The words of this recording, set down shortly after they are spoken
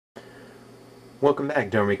Welcome back,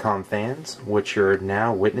 Domicom fans. What you're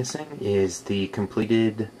now witnessing is the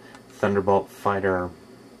completed Thunderbolt Fighter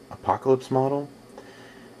Apocalypse model.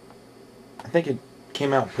 I think it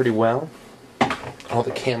came out pretty well. All the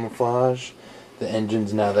camouflage, the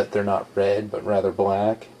engines now that they're not red but rather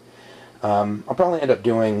black. I'll probably end up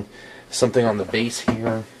doing something on the base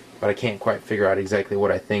here, but I can't quite figure out exactly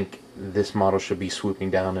what I think this model should be swooping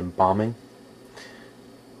down and bombing.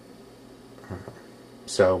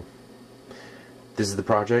 So this is the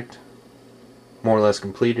project, more or less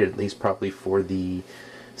completed, at least probably for the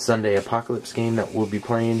Sunday Apocalypse game that we'll be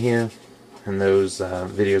playing here, and those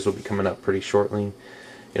videos will be coming up pretty shortly.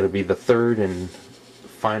 It'll be the third and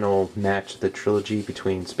final match of the trilogy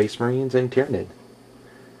between Space Marines and Tyranid.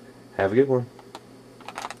 Have a good one.